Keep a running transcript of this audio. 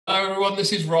Hello everyone,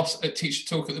 this is Ross at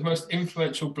Teacher Toolkit, the most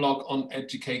influential blog on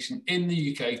education in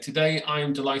the UK. Today I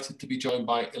am delighted to be joined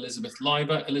by Elizabeth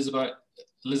Leiba.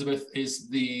 Elizabeth is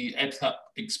the EdUp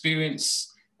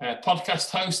Experience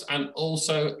podcast host and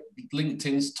also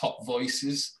LinkedIn's Top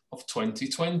Voices of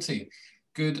 2020.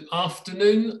 Good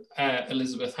afternoon,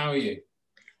 Elizabeth, how are you?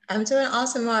 I'm doing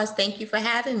awesome, Ross. Thank you for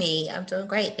having me. I'm doing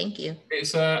great. Thank you.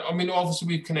 It's, obviously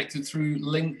we've connected through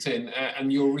LinkedIn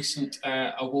and your recent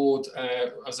award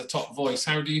as a top voice.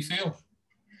 How do you feel?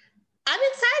 I'm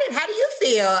excited. How do you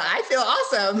feel? I feel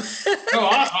awesome. No,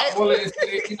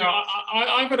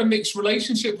 I've got a mixed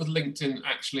relationship with LinkedIn,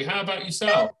 actually. How about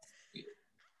yourself?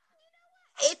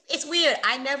 It's weird.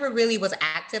 I never really was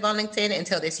active on LinkedIn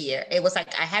until this year. It was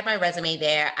like I had my resume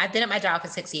there. I've been at my job for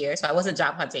 6 years, so I wasn't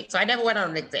job hunting. So I never went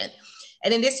on LinkedIn.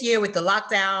 And then this year with the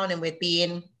lockdown and with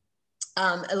being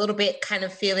a little bit kind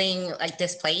of feeling like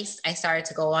displaced, I started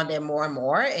to go on there more and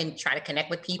more and try to connect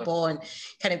with people and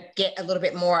kind of get a little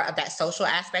bit more of that social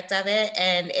aspect of it.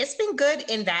 And it's been good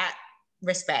in that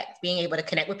respect, being able to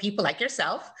connect with people like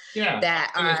yourself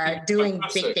that are doing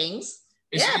fantastic. Big things.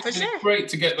 For sure. It's great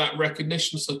to get that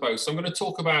recognition, I suppose. So I'm going to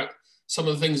talk about some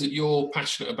of the things that you're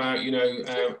passionate about,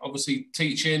 obviously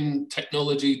teaching,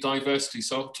 technology, diversity.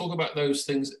 So I'll talk about those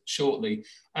things shortly.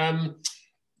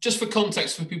 Just for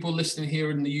context for people listening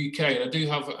here in the UK, and I do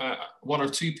have one or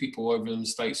two people over in the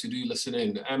States who do listen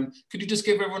in, could you just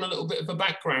give everyone a little bit of a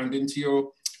background into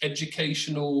your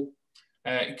educational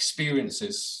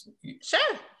experiences? Sure.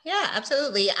 Yeah,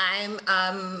 absolutely.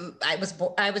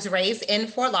 I was raised in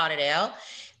Fort Lauderdale.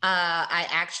 I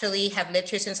actually have lived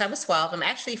here since I was 12. I'm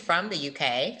actually from the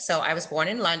UK. So I was born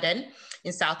in London,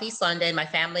 in Southeast London. My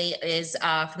family is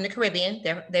from the Caribbean.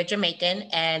 They're Jamaican,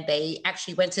 and they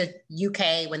actually went to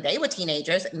UK when they were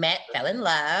teenagers, met, fell in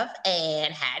love,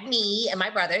 and had me and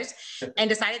my brothers, and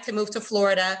decided to move to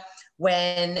Florida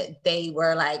when they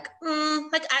were like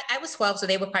I was 12, so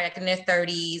they were probably like in their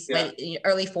 30s,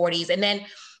 early 40s. And then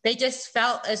they just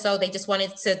felt as though they just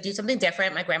wanted to do something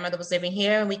different. My grandmother was living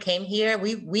here and we came here.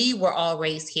 We were all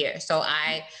raised here. So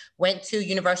I went to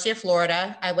University of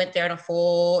Florida. I went there on a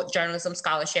full journalism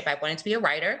scholarship. I wanted to be a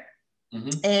writer.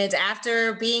 Mm-hmm. And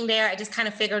after being there, I just kind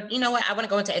of figured, you know what, I want to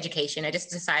go into education. I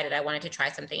just decided I wanted to try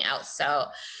something else. So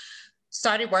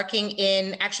started working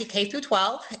in actually K through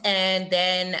 12, and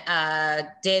then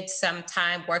did some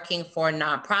time working for a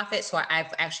nonprofit. So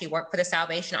I've actually worked for the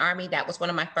Salvation Army. That was one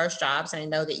of my first jobs. And I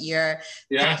know that you're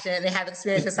passionate and have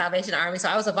experience with Salvation Army. So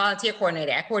I was a volunteer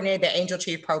coordinator. I coordinated the Angel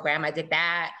Chief program. I did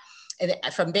that. And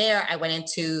from there, I went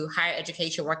into higher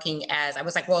education working as, I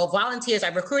was like, well, volunteers, I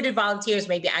recruited volunteers,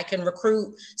 maybe I can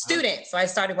recruit students. So I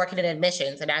started working in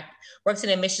admissions, and I worked in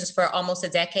admissions for almost a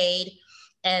decade.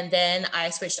 And then I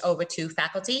switched over to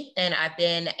faculty, and I've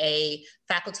been a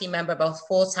faculty member, both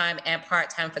full-time and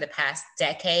part-time, for the past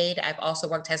decade. I've also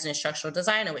worked as an instructional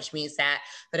designer, which means that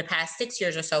for the past 6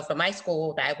 years or so for my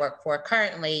school that I work for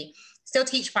currently, still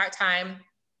teach part-time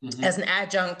as an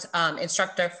adjunct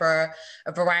instructor for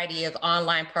a variety of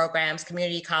online programs,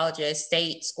 community colleges,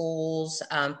 state schools,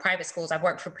 private schools. I've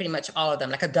worked for pretty much all of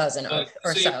them, like a dozen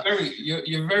or so.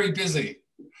 You're very busy.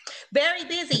 Very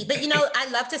busy, but I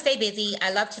love to stay busy.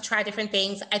 I love to try different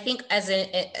things. I think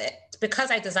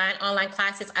because I design online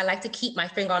classes, I like to keep my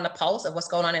finger on the pulse of what's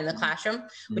going on in the classroom,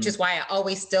 which is why I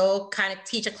always still kind of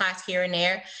teach a class here and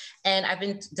there. And I've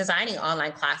been designing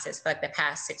online classes for like the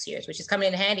past 6 years, which is coming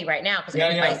in handy right now because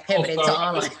everybody's pivoted to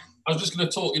online. I was just going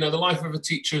to talk, the life of a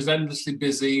teacher is endlessly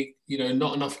busy,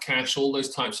 not enough cash, all those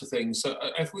types of things. So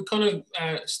if we kind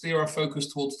of steer our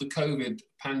focus towards the COVID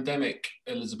pandemic,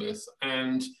 Elizabeth,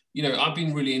 and, I've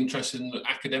been really interested in the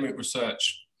academic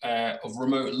research of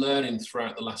remote learning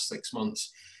throughout the last 6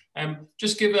 months.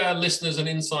 Just give our listeners an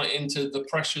insight into the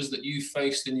pressures that you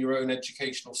faced in your own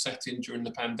educational setting during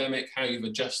the pandemic, how you've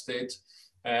adjusted,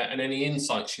 and any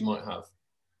insights you might have.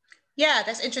 Yeah,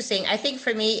 that's interesting. I think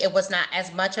for me, it was not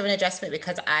as much of an adjustment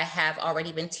because I have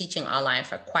already been teaching online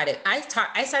for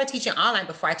I started teaching online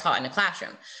before I taught in the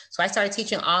classroom. So I started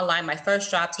teaching online. My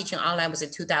first job teaching online was in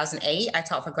 2008. I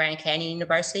taught for Grand Canyon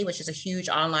University, which is a huge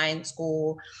online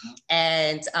school.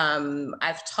 And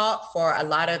I've taught for a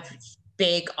lot of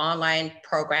big online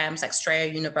programs like Strayer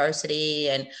University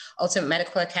and Ultimate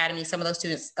Medical Academy. Some of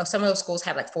those schools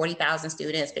have like 40,000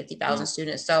 students, 50,000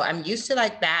 students. So I'm used to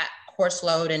like that course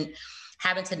load and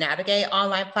having to navigate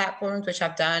online platforms, which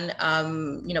I've done,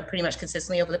 pretty much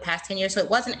consistently over the past 10 years. So it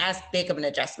wasn't as big of an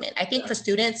adjustment. I think for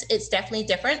students, it's definitely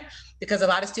different because a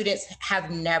lot of students have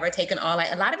never taken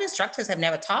online. A lot of instructors have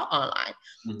never taught online.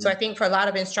 So I think for a lot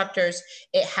of instructors,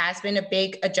 it has been a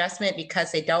big adjustment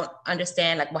because they don't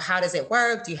understand, like, well, how does it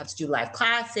work? Do you have to do live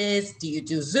classes? Do you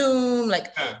do Zoom? Like,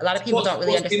 a lot of people don't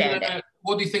really understand it.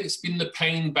 What do you think has been the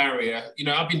pain barrier? You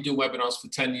know, I've been doing webinars for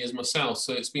 10 years myself,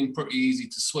 so it's been pretty easy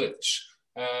to switch.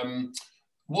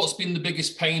 What's been the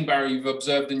biggest pain barrier you've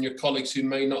observed in your colleagues who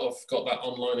may not have got that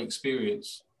online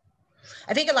experience?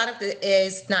 I think a lot of it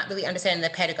is not really understanding the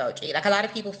pedagogy. Like, a lot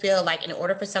of people feel like in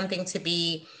order for something to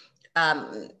be,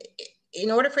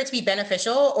 in order for it to be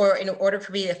beneficial or in order for it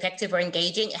to be effective or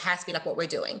engaging, it has to be like what we're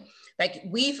doing. Like,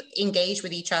 we've engaged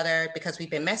with each other because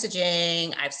we've been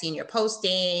messaging. I've seen your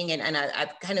posting and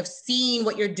I've kind of seen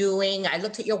what you're doing. I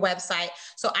looked at your website.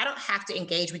 So I don't have to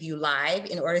engage with you live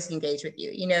in order to engage with you.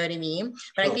 You know what I mean?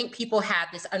 But I think people have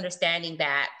this understanding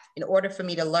that in order for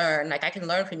me to learn, like, I can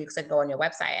learn from you because I go on your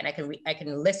website and I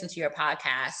can listen to your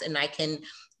podcast and I can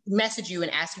message you and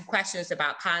ask you questions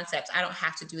about concepts. I don't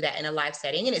have to do that in a live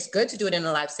setting. And it's good to do it in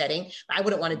a live setting, but I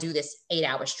wouldn't want to do this 8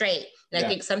 hours straight. And I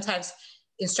think sometimes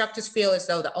instructors feel as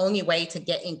though the only way to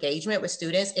get engagement with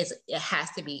students is it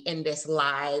has to be in this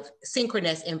live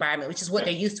synchronous environment, which is what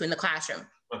they're used to in the classroom.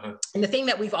 And the thing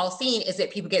that we've all seen is that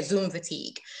people get Zoom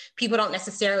fatigue. People don't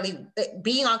necessarily,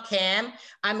 being on cam,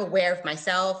 I'm aware of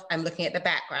myself. I'm looking at the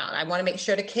background. I want to make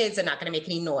sure the kids are not going to make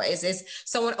any noise. Is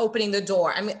someone opening the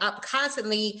door? I mean,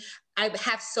 constantly, I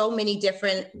have so many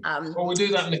different... well, we do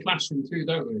that in the classroom too,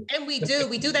 don't we? And we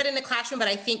do that in the classroom, but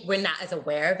I think we're not as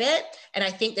aware of it. And I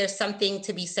think there's something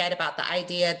to be said about the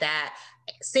idea that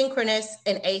synchronous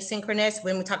and asynchronous,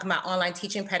 when we talk about online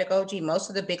teaching pedagogy, most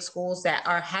of the big schools that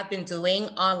have been doing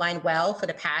online well for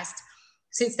the past,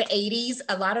 since the 80s,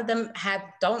 a lot of them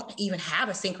don't even have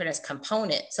a synchronous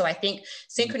component. So I think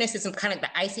synchronous is kind of the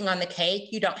icing on the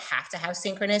cake. You don't have to have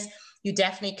synchronous. You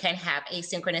definitely can have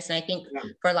asynchronous. And I think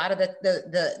for a lot of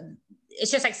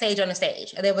it's just like Sage on the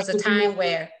Stage. There was a time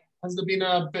where... Has there been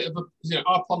a bit of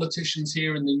our politicians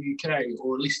here in the UK,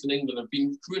 or at least in England, have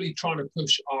been really trying to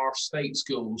push our state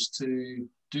schools to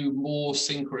do more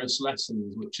synchronous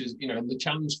lessons, which is, the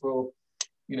challenge for,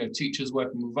 teachers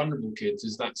working with vulnerable kids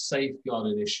is that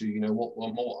safeguarding issue.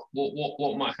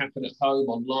 What might happen at home,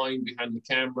 online, behind the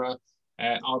camera?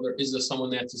 Is there someone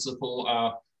there to support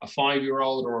a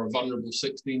 5-year-old or a vulnerable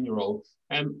 16-year-old?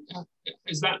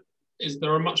 Is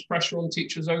there much pressure on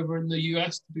teachers over in the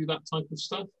US to do that type of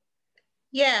stuff?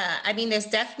 Yeah, I mean, there's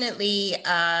definitely,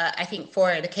 I think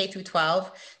for the K through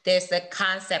 12, there's the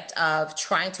concept of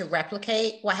trying to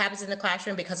replicate what happens in the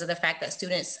classroom because of the fact that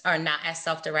students are not as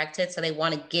self-directed. So they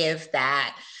want to give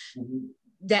that,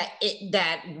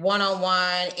 that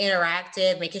one-on-one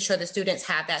interactive, making sure the students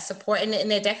have that support. And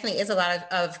there definitely is a lot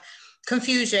of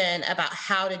confusion about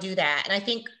how to do that. And I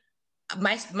think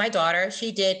my daughter,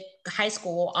 she did high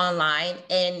school online,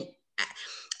 and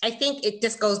I think it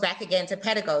just goes back again to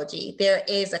pedagogy. There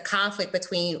is a conflict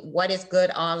between what is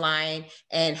good online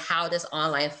and how does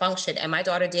online function. And my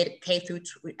daughter did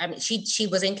she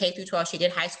was in K through 12. She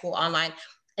did high school online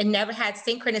and never had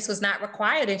synchronous, was not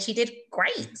required, and she did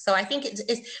great. So I think it's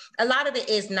a lot of it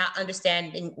is not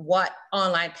understanding what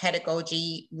online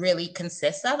pedagogy really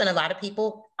consists of. And a lot of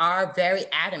people are very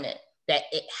adamant that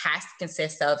it has to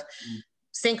consist of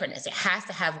synchronous. It has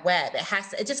to have web.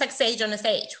 It's just like Sage on the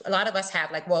Stage. A lot of us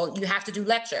have well, you have to do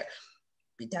lecture.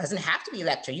 It doesn't have to be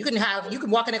lecture. You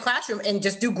can walk in a classroom and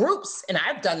just do groups. And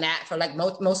I've done that for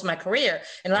most of my career.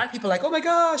 And a lot of people are like, oh my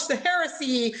gosh, the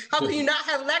heresy. How can you not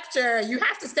have lecture? You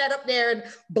have to stand up there and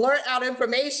blurt out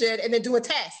information and then do a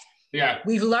test. Yeah.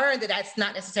 We've learned that that's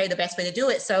not necessarily the best way to do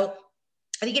it. So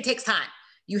I think it takes time.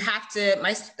 You have to,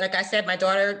 like I said, my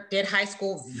daughter did high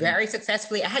school very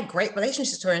successfully. I had great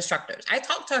relationships with her instructors. I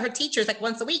talked to her teachers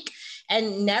once a week,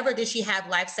 and never did she have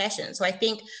live sessions. So I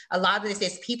think a lot of this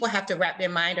is people have to wrap their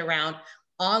mind around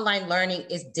online learning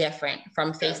is different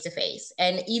from face-to-face.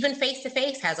 And even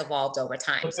face-to-face has evolved over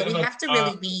time. So we have to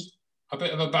really be... A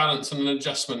bit of a balance and an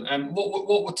adjustment. And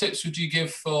what tips would you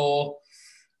give for...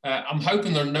 I'm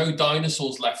hoping there are no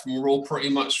dinosaurs left and we're all pretty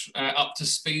much up to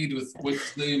speed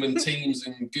with Zoom and Teams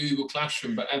and Google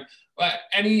Classroom. But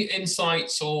any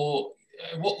insights or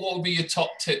what would be your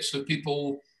top tips for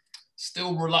people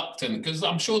still reluctant? Because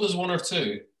I'm sure there's one or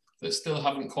two that still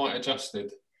haven't quite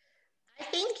adjusted. I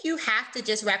think you have to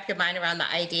just wrap your mind around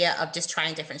the idea of just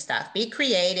trying different stuff. Be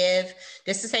creative.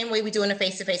 Just the same way we do in a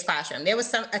face-to-face classroom. There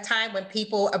was a time when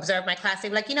people observed my class, they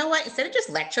were like, you know what, instead of just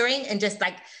lecturing and just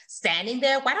like standing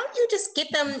there, why don't you just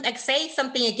get them, like say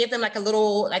something and give them like a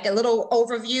little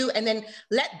overview and then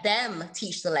let them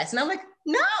teach the lesson. I'm like,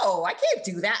 no, I can't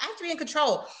do that. I have to be in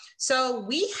control. So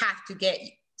we have to get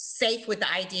safe with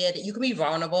the idea that you can be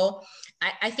vulnerable.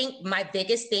 I think my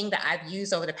biggest thing that I've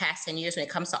used over the past 10 years when it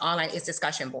comes to online is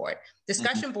discussion board.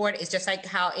 Discussion board is just like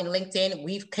how in LinkedIn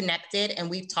we've connected and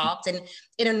we've talked. And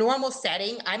in a normal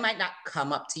setting, I might not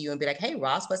come up to you and be like, hey,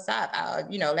 Ross, what's up?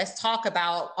 Let's talk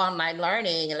about online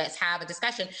learning and let's have a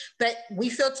discussion. But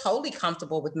we feel totally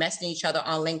comfortable with messaging each other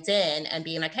on LinkedIn and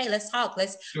being like, hey, let's talk.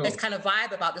 Let's kind of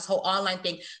vibe about this whole online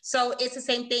thing. So it's the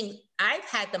same thing. I've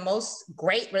had the most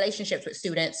great relationships with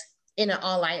students in an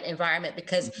online environment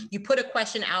because you put a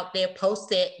question out there,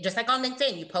 post it, just like on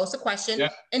LinkedIn, you post a question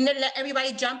and then let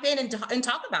everybody jump in and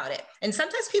talk about it. And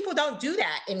sometimes people don't do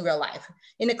that in real life.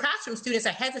 In the classroom, students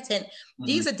are hesitant.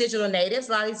 These are digital natives.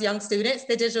 A lot of these young students,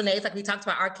 they're digital natives, like we talked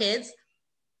about our kids.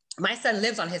 My son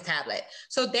lives on his tablet.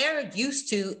 So they're used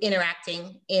to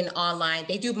interacting in online.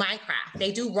 They do Minecraft,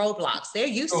 they do Roblox. They're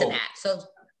used to that. So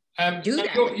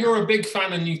you're a big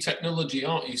fan of new technology,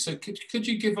 aren't you? So could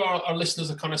you give our listeners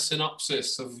a kind of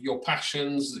synopsis of your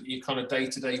passions, your kind of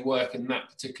day-to-day work in that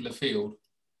particular field?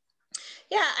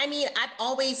 Yeah, I mean, I'm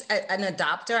always an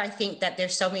adopter. I think that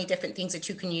there's so many different things that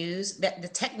you can use, that the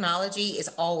technology is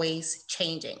always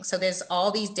changing. So there's all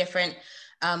these different,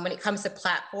 when it comes to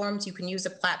platforms, you can use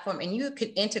a platform and you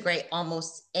could integrate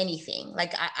almost anything.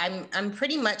 Like I'm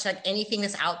pretty much like anything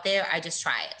that's out there, I just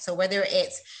try it. So whether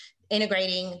it's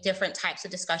integrating different types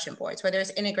of discussion boards, whether it's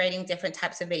integrating different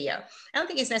types of video. I don't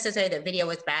think it's necessary that video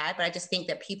is bad, but I just think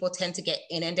that people tend to get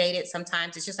inundated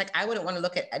sometimes. It's just like, I wouldn't want to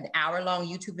look at an hour-long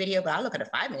YouTube video, but I'll look at a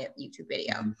 5-minute YouTube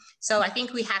video. So I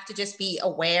think we have to just be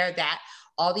aware that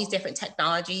all these different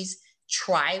technologies,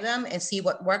 try them and see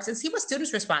what works and see what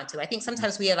students respond to. I think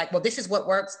sometimes we are like, well, this is what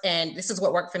works and this is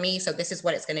what worked for me, so this is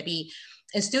what it's going to be.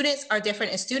 And students are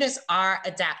different and students are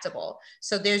adaptable.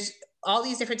 So there's all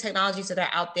these different technologies that are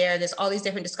out there. There's all these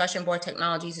different discussion board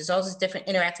technologies. There's all these different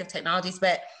interactive technologies.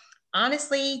 But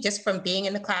honestly, just from being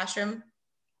in the classroom,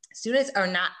 students are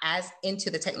not as into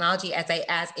the technology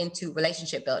as into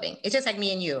relationship building. It's just like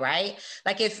me and you, right?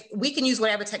 Like if we can use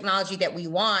whatever technology that we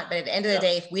want, but at the end of the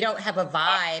day, if we don't have a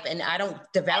vibe and I don't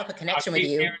develop a connection with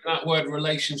you. Hearing that word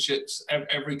relationships,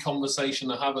 every conversation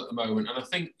I have at the moment. And I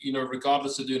think,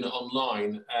 regardless of doing it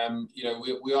online,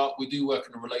 we do work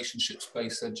in a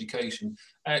relationships-based education.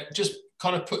 Just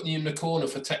kind of putting you in the corner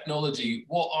for technology,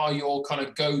 what are your kind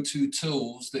of go-to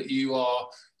tools that you are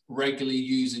regularly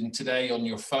using today on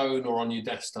your phone or on your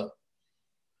desktop?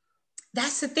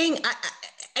 That's the thing.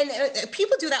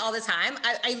 People do that all the time.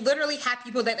 I literally have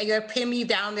people that are pin me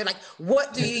down. They're like,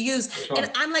 what do you use? And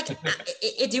I'm like,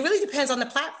 it really depends on the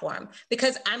platform,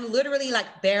 because I'm literally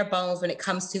like bare bones when it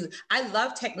comes to, I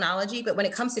love technology, but when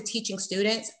it comes to teaching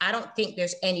students, I don't think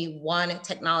there's any one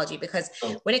technology, because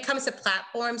when it comes to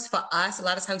platforms for us, a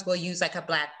lot of times we'll use like a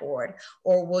Blackboard,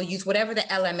 or we'll use whatever the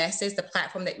LMS is, the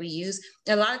platform that we use.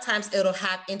 And a lot of times it'll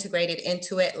have integrated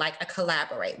into it like a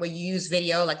Collaborate, where you use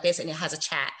video like this and it has a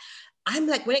chat. I'm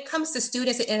like, when it comes to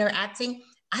students and interacting,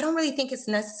 I don't really think it's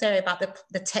necessary about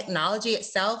the technology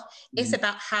itself. It's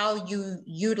about how you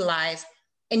utilize.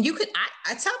 And you could,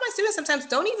 I tell my students sometimes,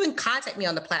 don't even contact me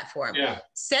on the platform.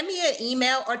 Send me an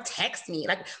email or text me.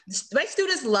 Like my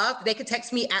students love, they could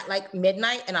text me at like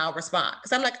midnight and I'll respond.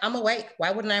 Cause I'm like, I'm awake. Why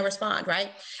wouldn't I respond,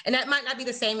 right? And that might not be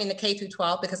the same in the K through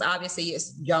 12, because obviously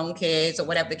it's young kids or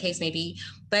whatever the case may be.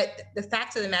 But the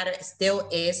fact of the matter still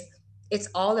is, it's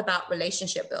all about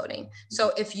relationship building.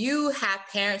 So if you have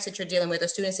parents that you're dealing with or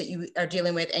students that you are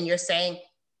dealing with, and you're saying,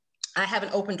 I have an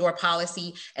open door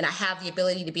policy and I have the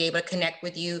ability to be able to connect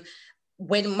with you.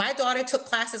 When my daughter took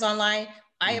classes online,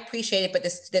 I appreciate it, but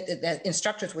the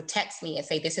instructors would text me and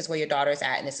say, this is where your daughter's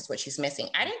at and this is what she's missing.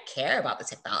 I didn't care about the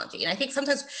technology. And I think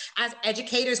sometimes as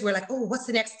educators, we're like, oh, what's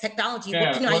the next technology?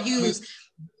 What can I use?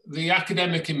 The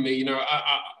academic in me,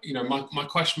 my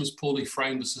question was poorly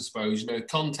framed, I suppose.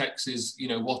 Context is,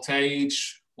 what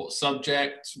age, what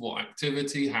subject, what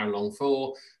activity, how long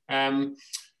for.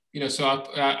 So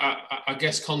I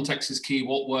guess context is key.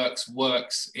 What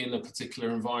works in a particular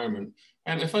environment.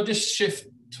 And if I just shift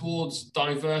towards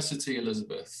diversity,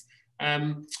 Elizabeth,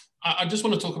 I just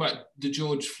want to talk about the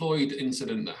George Floyd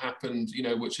incident that happened,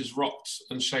 which has rocked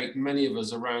and shaped many of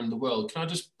us around the world. Can I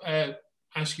just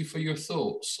ask you for your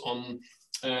thoughts on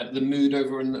the mood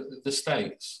over in the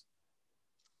States?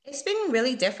 It's been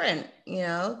really different,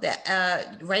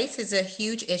 that race is a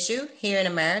huge issue here in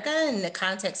America, and the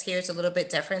context here is a little bit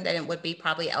different than it would be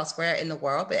probably elsewhere in the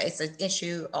world, but it's an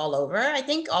issue all over, I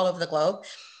think, all over the globe.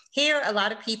 Here, a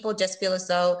lot of people just feel as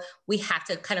though we have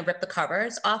to kind of rip the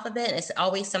covers off of it. And it's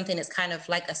always something that's kind of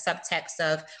like a subtext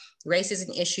of race is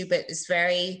an issue, but it's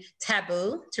very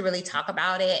taboo to really talk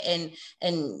about it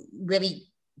and really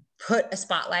put a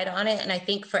spotlight on it. And I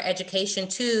think for education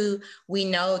too, we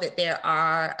know that there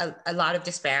are a lot of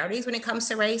disparities when it comes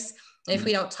to race. And if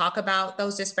we don't talk about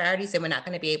those disparities, then we're not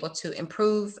going to be able to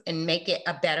improve and make it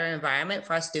a better environment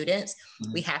for our students.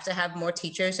 We have to have more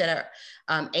teachers that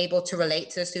are able to relate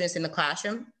to the students in the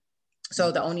classroom.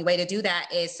 So the only way to do that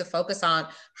is to focus on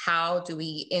how do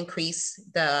we increase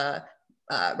the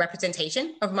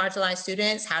representation of marginalized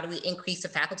students? How do we increase the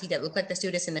faculty that look like the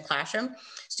students in the classroom?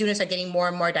 Students are getting more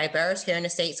and more diverse. Here in the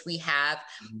States, we have,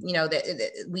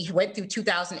 we went through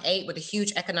 2008 with a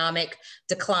huge economic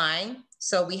decline.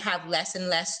 So we have less and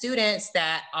less students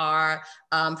that are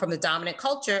from the dominant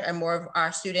culture, and more of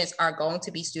our students are going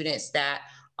to be students that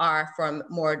are from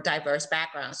more diverse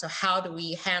backgrounds. So how do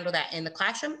we handle that in the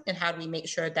classroom? And how do we make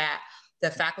sure that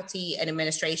the faculty and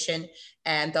administration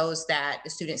and those that the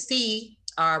students see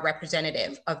are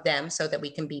representative of them so that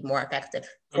we can be more effective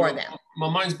for them? My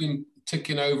mind's been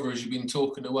ticking over as you've been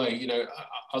talking away.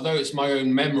 Although it's my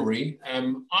own memory,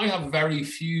 I have very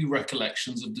few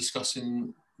recollections of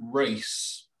discussing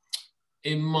race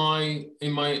in my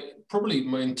probably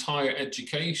my entire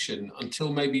education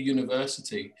until maybe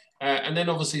university. And then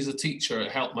obviously as a teacher,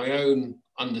 it helped my own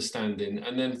understanding.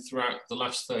 And then throughout the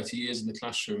last 30 years in the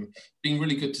classroom, being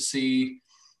really good to see,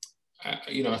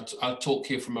 I'll talk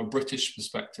here from a British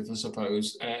perspective, I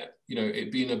suppose,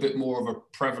 it being a bit more of a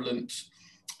prevalent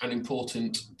and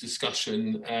important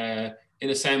discussion in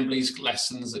assemblies,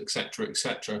 lessons, etc.,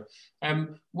 etc.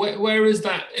 Where is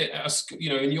that,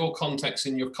 in your context,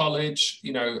 in your college,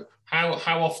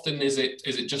 how often is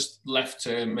it just left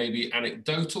to maybe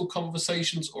anecdotal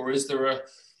conversations, or is there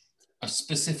a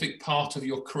specific part of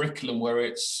your curriculum where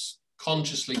it's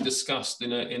consciously discussed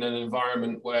in an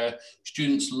environment where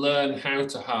students learn how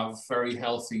to have very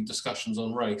healthy discussions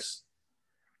on race?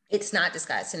 It's not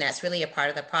discussed, and that's really a part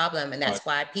of the problem. And that's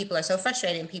why people are so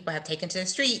frustrated and people have taken to the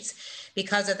streets,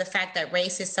 because of the fact that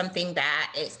race is something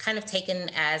that is kind of taken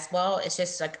as, well, it's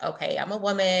just like, okay, I'm a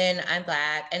woman, I'm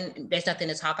Black, and there's nothing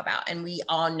to talk about. And we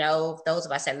all know, those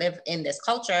of us that live in this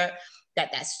culture, that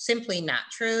that's simply not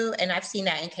true. And I've seen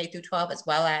that in K through 12 as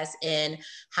well as in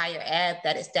higher ed,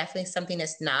 that it's definitely something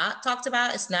that's not talked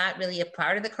about. It's not really a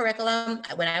part of the curriculum.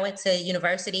 When I went to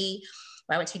university,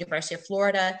 I went to University of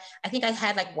Florida, I think I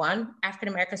had like one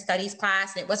African-American studies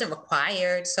class, and it wasn't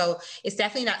required. So it's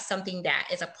definitely not something that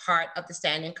is a part of the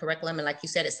standing curriculum. And like you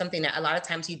said, it's something that a lot of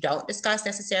times you don't discuss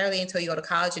necessarily until you go to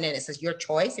college, and then it's your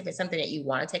choice if it's something that you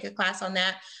want to take a class on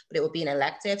that, but it will be an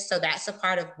elective. So that's a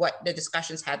part of what the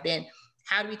discussions have been.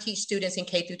 How do we teach students in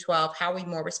K through 12? How are we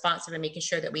more responsive in making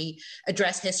sure that we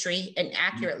address history and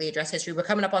accurately address history? We're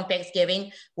coming up on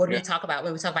Thanksgiving. What do we talk about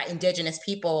when we talk about Indigenous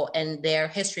people and their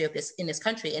history of this in this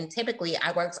country? And typically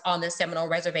I worked on the Seminole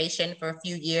Reservation for a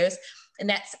few years.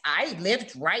 And I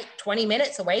lived right 20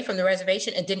 minutes away from the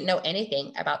reservation and didn't know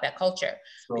anything about that culture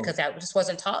because I just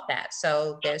wasn't taught that.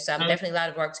 So there's definitely a lot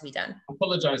of work to be done. I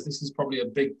apologize, this is probably a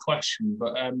big question,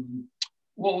 but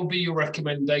what would be your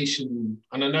recommendation?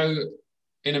 And I know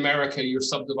in America, you're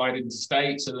subdivided into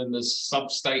states, and then there's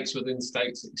sub-states within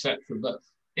states, etc. But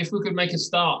if we could make a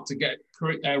start to get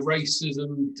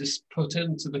racism just put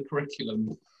into the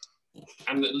curriculum,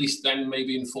 and at least then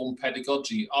maybe inform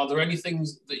pedagogy, are there any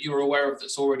things that you're aware of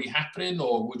that's already happening,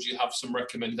 or would you have some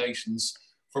recommendations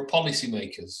for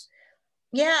policymakers?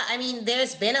 Yeah, I mean,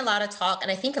 there's been a lot of talk,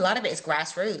 and I think a lot of it is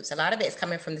grassroots. A lot of it is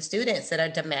coming from the students that are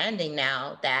demanding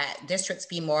now that districts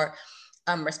be more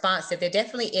responsive. There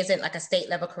definitely isn't like a state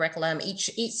level curriculum. Each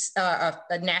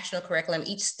a national curriculum.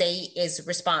 Each state is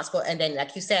responsible, and then,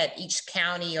 like you said, each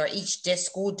county or each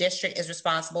school district is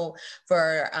responsible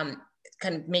for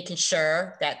kind of making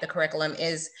sure that the curriculum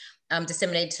is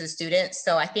disseminated to the students.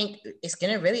 So I think it's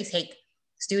going to really take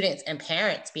students and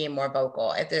parents being more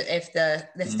vocal. If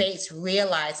the states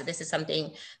realize that this is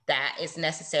something that is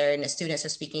necessary and the students are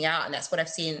speaking out, and that's what I've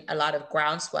seen a lot of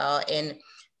groundswell in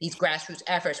these grassroots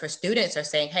efforts where students are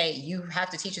saying, hey, you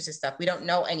have to teach us this stuff. We don't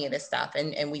know any of this stuff.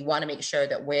 And we want to make sure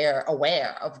that we're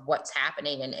aware of what's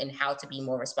happening and how to be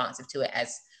more responsive to it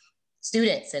as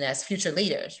students and as future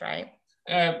leaders, right?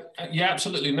 Yeah,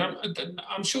 absolutely. Now,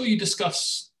 I'm sure you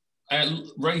discuss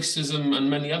racism and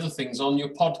many other things on your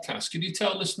podcast. Could you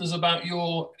tell listeners about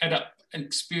your EdUp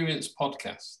Experience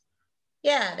podcast?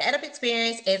 Yeah, the EdUp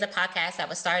Experience is a podcast that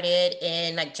was started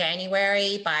in like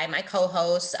January by my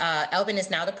co-host. Elvin is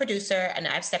now the producer, and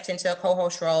I've stepped into a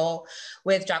co-host role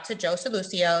with Dr. Joe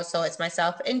Salucio. So it's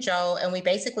myself and Joe, and we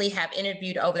basically have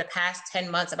interviewed over the past 10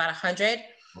 months about 100,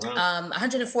 Wow.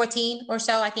 114 or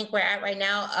so, I think we're at right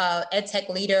now, ed tech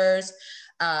leaders,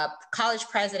 college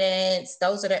presidents,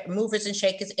 those are the movers and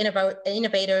shakers,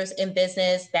 innovators in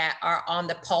business that are on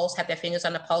the pulse, have their fingers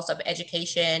on the pulse of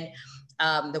education,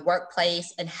 the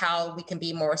workplace, and how we can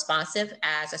be more responsive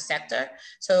as a sector.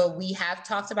 So we have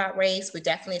talked about race. We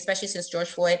definitely, especially since George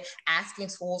Floyd, asking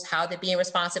schools how they're being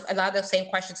responsive. A lot of the same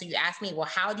questions that you asked me, well,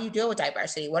 how do you deal with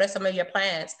diversity? What are some of your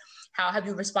plans? How have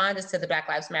you responded to the Black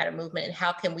Lives Matter movement? And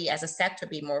how can we as a sector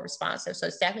be more responsive? So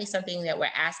it's definitely something that we're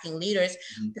asking leaders,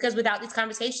 because without these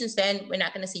conversations, then we're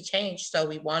not going to see change. So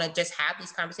we want to just have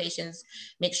these conversations,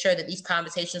 make sure that these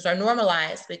conversations are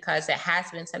normalized, because it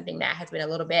has been something that has been a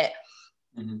little bit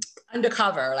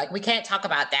undercover. Like, we can't talk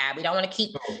about that. We don't want to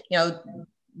keep,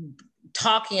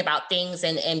 talking about things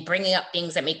and bringing up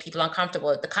things that make people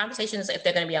uncomfortable. The conversations, if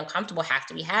they're going to be uncomfortable, have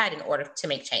to be had in order to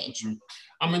make change.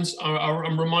 I'm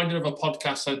reminded of a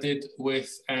podcast I did with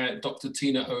Dr.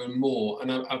 Tina Owen Moore, and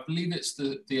I believe it's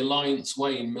the Alliance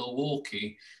Way in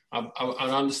Milwaukee. I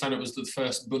understand it was the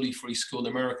first bully-free school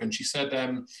in America, and she said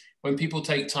when people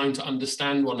take time to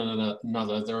understand one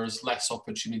another, there is less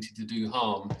opportunity to do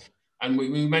harm. And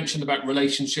we mentioned about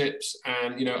relationships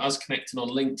and, us connecting on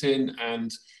LinkedIn,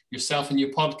 and yourself and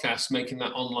your podcast making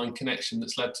that online connection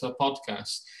that's led to a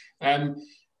podcast.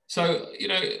 So,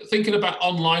 thinking about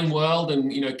online world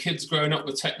and, kids growing up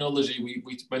with technology, we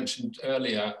mentioned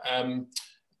earlier,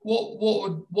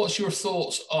 what's your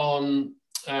thoughts on,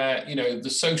 the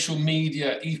social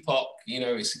media epoch?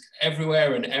 It's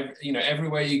everywhere, and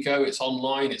everywhere you go, it's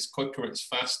online, it's quicker, it's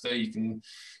faster, you can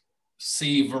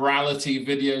see virality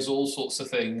videos, all sorts of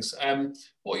things.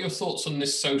 What are your thoughts on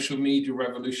this social media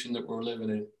revolution that we're living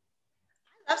in?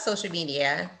 I love social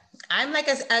media. I'm like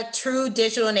a true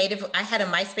digital native. I had a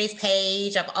MySpace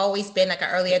page. I've always been like an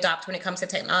early adopter when it comes to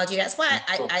technology. That's why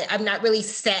I'm not really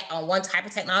set on one type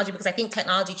of technology, because I think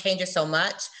technology changes so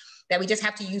much that we just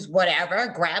have to use whatever,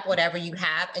 grab whatever you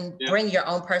have and bring your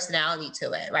own personality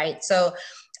to it, right? So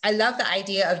I love the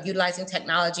idea of utilizing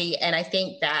technology. And I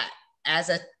think that as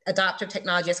a adopter of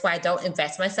technology, that's why I don't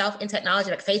invest myself in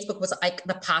technology. Like, Facebook was like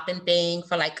the popping thing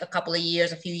for like a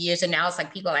few years. And now it's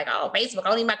like people are like, oh, Facebook,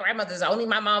 only my grandmother's, only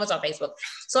my mom is on Facebook.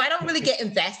 So I don't really get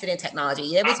invested in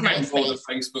technology. It was MySpace.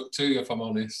 Facebook too, if I'm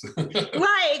honest.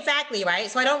 Right, exactly, right.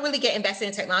 So I don't really get invested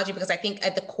in technology, because I think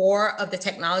at the core of the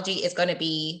technology is going to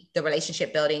be the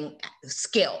relationship building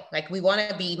skill. Like, we want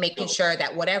to be making sure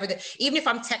that even if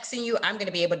I'm texting you, I'm going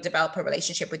to be able to develop a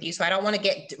relationship with you. So I don't want to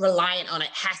get reliant on it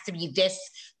has to be this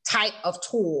type of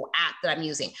tool app that I'm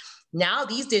using. Now,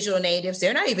 these digital natives,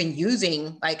 they're not even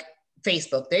using like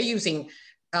Facebook. They're using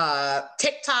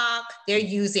TikTok. They're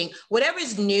using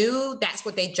whatever's new. That's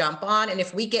what they jump on. And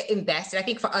if we get invested, I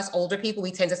think for us older people, we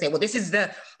tend to say, well, this is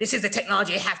the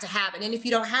technology you have to have. And then if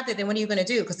you don't have it, then what are you going to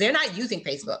do? Because they're not using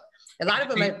Facebook. A lot of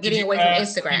them are getting away from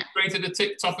Instagram. You created a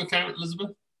TikTok account,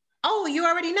 Elizabeth? Oh, you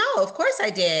already know. Of course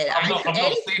I did. I've not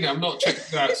seen it. I'm not checking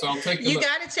it out, so I'll take a look.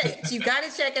 You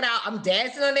gotta check it out. I'm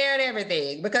dancing on there and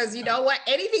everything, because you know what?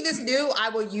 Anything that's new, I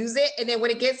will use it. And then when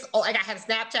it gets, like, I have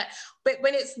Snapchat, but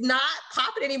when it's not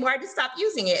popping anymore, I just stop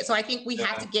using it. So I think we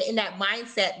have to get in that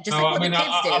mindset, just like what the kids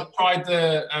do.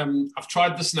 I've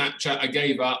tried the Snapchat. I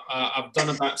gave up. I've done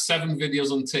about 7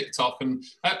 videos on TikTok, and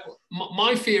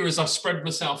my fear is I've spread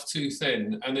myself too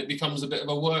thin, and it becomes a bit of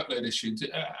a workload issue.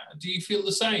 Do you feel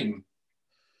the same?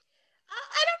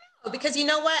 I don't know, because you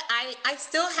know what? I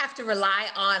still have to rely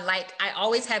on, like, I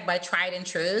always have my tried and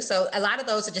true. So a lot of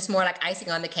those are just more like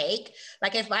icing on the cake.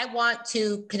 Like, if I want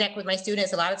to connect with my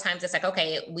students, a lot of times it's like,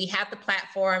 okay, we have the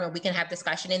platform and we can have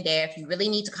discussion in there. If you really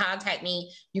need to contact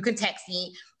me, you can text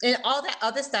me. And all that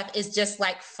other stuff is just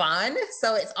like fun.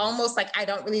 So it's almost like I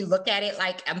don't really look at it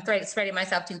like I'm spreading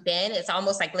myself too thin. It's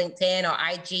almost like LinkedIn or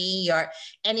IG or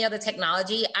any other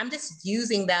technology. I'm just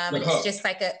using them, and it's just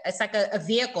like a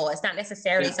vehicle. It's not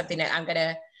necessarily something that I'm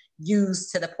gonna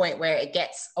use to the point where it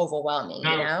gets overwhelming.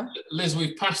 Now, Liz,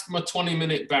 we've passed my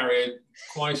 20-minute barrier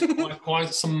quite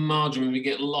some margin when we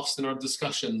get lost in our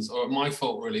discussions, or my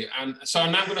fault really. And so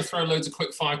I'm now going to throw loads of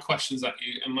quick fire questions at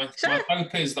you, and my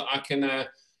hope is that I can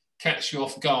catch you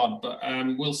off guard, but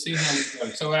we'll see how we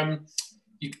go. So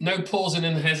no pausing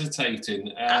and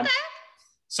hesitating. Okay.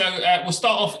 So we'll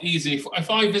start off easy. If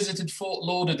I visited Fort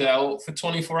Lauderdale for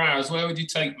 24 hours, where would you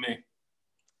take me?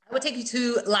 I would take you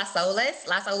to Las Olas.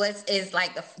 Las Olas is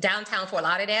like the downtown Fort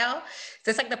Lauderdale. So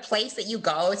it's like the place that you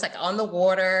go. It's like on the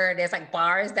water. There's like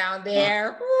bars down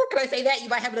there. Ooh, can I say that? You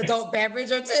might have an adult beverage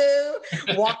or two,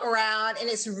 walk around, and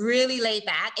it's really laid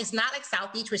back. It's not like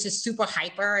South Beach, which is super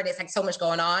hyper and it's like so much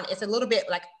going on. It's a little bit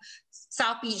like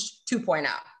South Beach 2.0.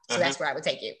 So that's where I would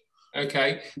take you.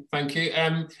 Okay, thank you.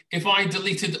 If I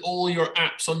deleted all your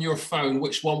apps on your phone,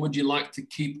 which one would you like to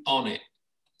keep on it?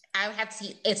 I would have to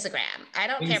see Instagram. I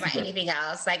don't care about anything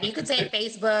else. Like you could say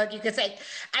Facebook, you could say,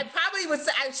 I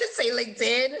should say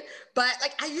LinkedIn, but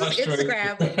like I use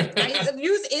Instagram. I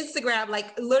use Instagram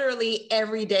like literally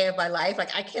every day of my life.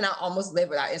 Like I cannot almost live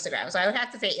without Instagram. So I would have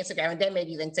to say Instagram, and then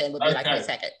maybe LinkedIn would be like my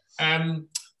second.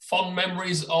 Fond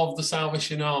memories of the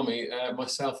Salvation Army,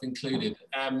 myself included.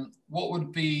 What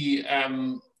would be,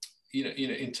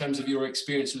 in terms of your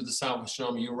experience with the Salvation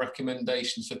Army, your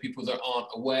recommendations for people that aren't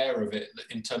aware of it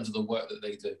in terms of the work that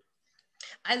they do?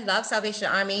 I love Salvation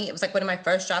Army. It was like one of my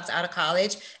first jobs out of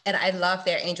college, and I love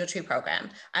their Angel Tree program.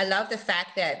 I love the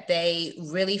fact that they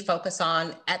really focus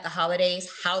on, at the holidays,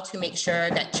 how to make sure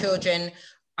that children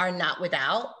are not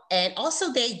without. And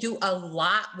also they do a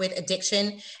lot with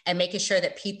addiction and making sure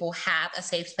that people have a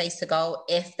safe place to go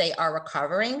if they are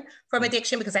recovering from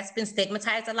addiction, because that's been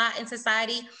stigmatized a lot in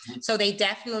society. So they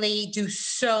definitely do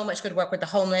so much good work with the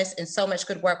homeless and so much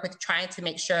good work with trying to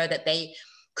make sure that they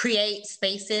create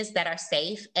spaces that are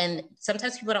safe. And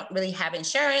sometimes people don't really have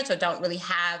insurance or don't really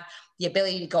have the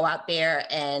ability to go out there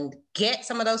and get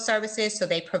some of those services. So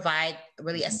they provide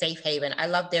really a safe haven. I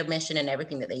love their mission and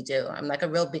everything that they do. I'm like a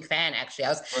real big fan, actually. I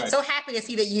was so happy to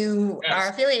see that you are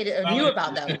affiliated or knew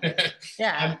about them.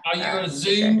 Yeah. Are you a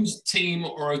Zoom team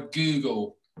or a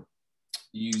Google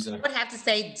user? I would have to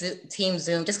say Team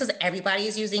Zoom, just because everybody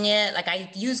is using it. Like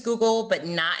I use Google, but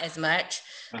not as much.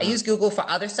 I use Google for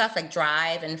other stuff like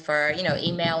Drive and for,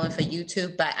 email and for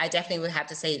YouTube, but I definitely would have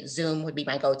to say Zoom would be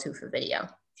my go-to for video.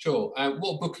 Sure.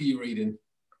 What book are you reading?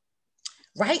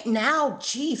 Right now,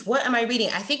 geez, what am I reading?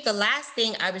 I think the last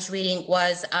thing I was reading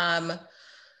was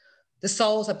The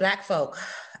Souls of Black Folk.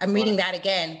 I'm reading that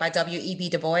again by W.E.B.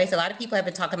 Du Bois. A lot of people have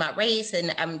been talking about race,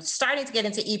 and I'm starting to get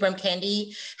into Ibram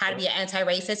Kendi, how to be an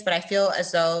anti-racist, but I feel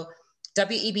as though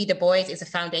W.E.B. Du Bois is a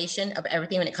foundation of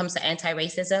everything when it comes to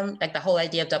anti-racism, like the whole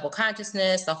idea of double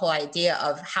consciousness, the whole idea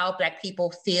of how Black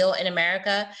people feel in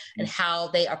America and how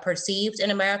they are perceived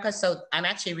in America. So I'm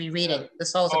actually rereading The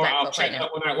Souls of Black Folk right now.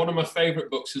 One of my favorite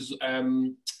books is,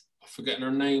 I'm forgetting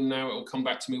her name now, it will come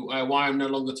back to me, Why I'm No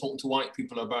Longer Talking to White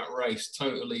People About Race.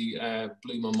 Totally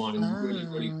blew my mind. Really,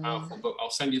 really powerful book. I'll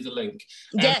send you the link.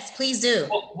 Yes, please do.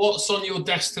 What's on your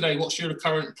desk today? What's your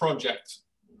current project?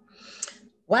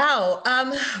 Wow.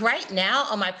 Right now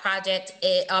on my project,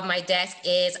 on my desk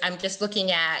is I'm just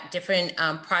looking at different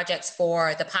projects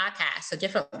for the podcast. So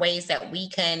different ways that we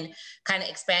can kind of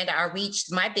expand our reach.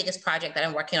 My biggest project that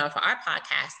I'm working on for our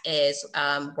podcast is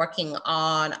working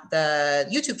on the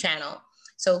YouTube channel.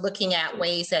 So looking at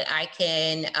ways that I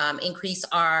can increase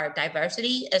our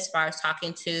diversity as far as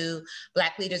talking to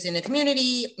Black leaders in the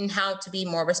community and how to be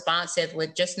more responsive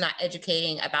with just not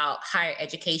educating about higher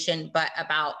education, but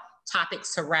about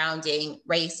topics surrounding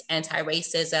race,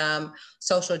 anti-racism,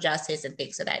 social justice, and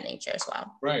things of that nature as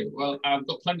well. Right. Well, I've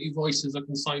got plenty of voices I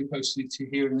can signpost you to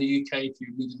here in the UK if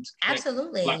you're needing to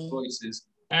absolutely Black voices.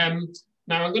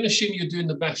 Now, I'm going to assume you're doing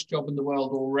the best job in the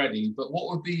world already, but what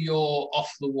would be your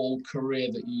off-the-wall career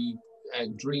that you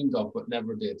dreamed of but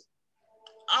never did?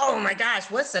 Oh my gosh,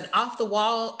 what's an off the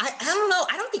wall? I don't know.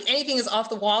 I don't think anything is off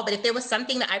the wall, but if there was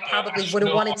something that I probably would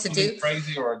have wanted to do.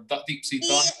 Crazy or a deep sea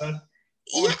diver?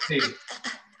 Yeah,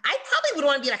 I probably would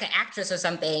want to be like an actress or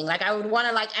something. Like I would want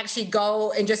to like actually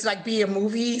go and just like be a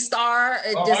movie star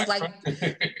and just like act.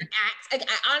 Like,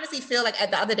 I honestly feel like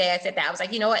the other day I said that I was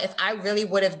like, you know what? If I really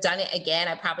would have done it again,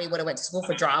 I probably would have went to school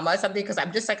for drama or something, because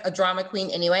I'm just like a drama queen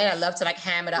anyway. And I love to like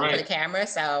ham it up for the camera.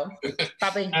 So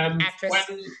probably actress.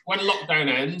 When lockdown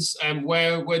ends,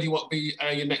 where do you want to be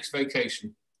your next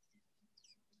vacation?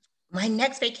 My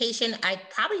next vacation, I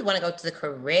probably want to go to the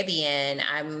Caribbean.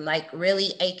 I'm like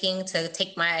really aching to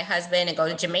take my husband and go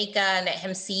to Jamaica and let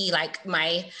him see like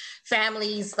my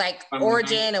family's like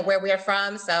origin and where we're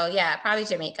from. So yeah, probably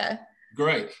Jamaica.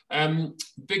 Great.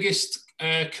 Biggest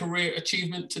career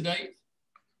achievement to date?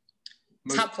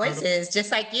 Top voices, just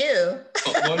like you.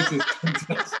 Top voices.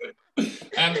 Who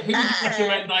would you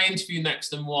recommend I interview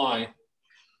next and why?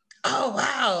 Oh,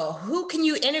 wow. Who can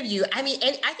you interview? I mean,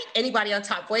 I think anybody on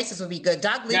Top Voices would be good.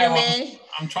 Doug Liederman.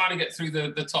 I'm trying to get through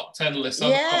the top 10 list.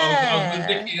 I was with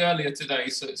Vicky earlier today,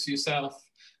 so it's yourself,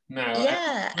 No,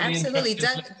 Yeah, really absolutely.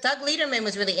 interesting. Doug Lederman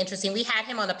was really interesting. We had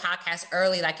him on the podcast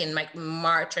early, like in like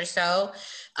March or so.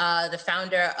 The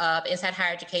founder of Inside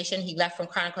Higher Education. He left from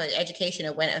Chronicle Education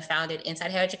and went and founded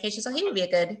Inside Higher Education. So he would be a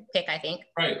good pick, I think.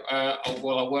 Great.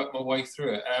 I'll work my way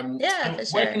through it. Yeah, for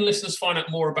Where sure. can listeners find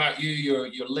out more about you,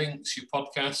 your links, your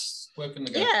podcasts? Where can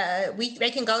they go? Yeah,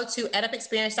 they can go to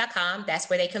edupexperience.com. That's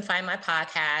where they can find my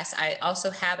podcast. I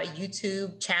also have a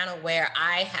YouTube channel where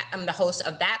I'm the host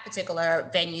of that particular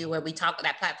venue where we talk,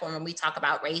 that platform, and we talk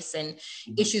about race and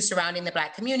issues surrounding the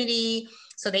Black community.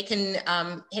 So they can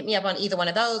hit me up on either one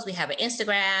of those. We have an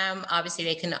Instagram. Obviously,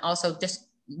 they can also just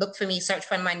look for me, search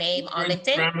for my name on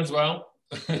LinkedIn. Instagram as well.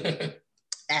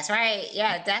 That's right.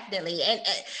 Yeah, definitely. And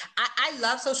I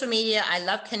love social media. I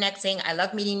love connecting. I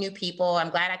love meeting new people. I'm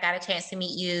glad I got a chance to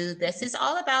meet you. This is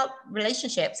all about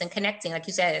relationships and connecting. Like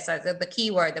you said, it's the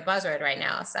key word, the buzzword right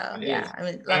now. So yeah, I'm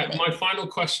loving it. My final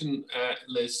question,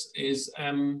 Liz, is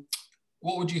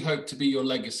what would you hope to be your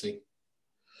legacy?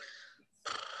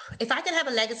 If I could have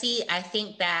a legacy, I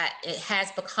think that it has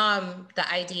become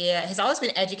has always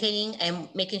been educating and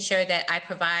making sure that I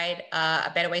provide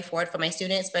a better way forward for my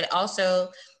students, but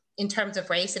also in terms of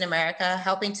race in America,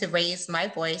 helping to raise my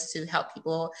voice to help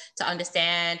people to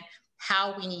understand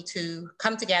how we need to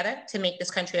come together to make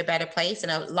this country a better place.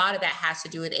 And a lot of that has to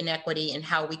do with inequity and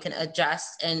how we can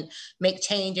adjust and make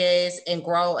changes and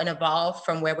grow and evolve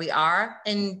from where we are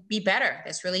and be better.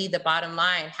 That's really the bottom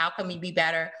line. How can we be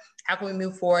better? How can we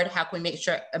move forward? How can we make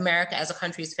sure America as a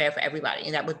country is fair for everybody?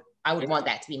 And I would want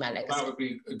that to be my legacy. That would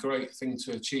be a great thing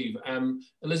to achieve.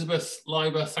 Elizabeth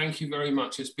Leiba, thank you very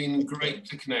much. It's been great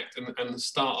to connect and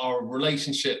start our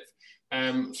relationship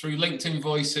through LinkedIn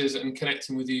Voices and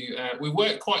connecting with you. We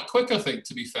worked quite quick, I think,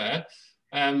 to be fair.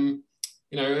 You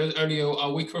know, only a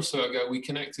week or so ago we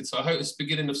connected. So I hope it's the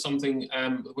beginning of something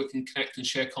we can connect and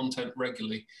share content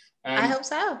regularly. I hope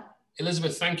so.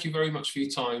 Elizabeth, thank you very much for your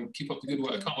time. Keep up the good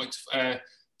work. I can't wait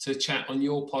to chat on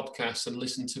your podcast and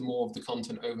listen to more of the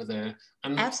content over there.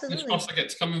 And absolutely, I get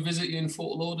to come and visit you in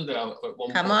Fort Lauderdale at one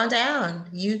point. Come on down.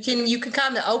 You can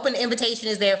come. The open invitation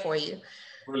is there for you.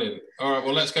 Brilliant. All right.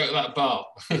 Well, let's go to that bar.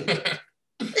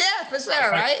 Yeah, for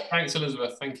sure. Right. Thanks,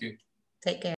 Elizabeth. Thank you. Take care.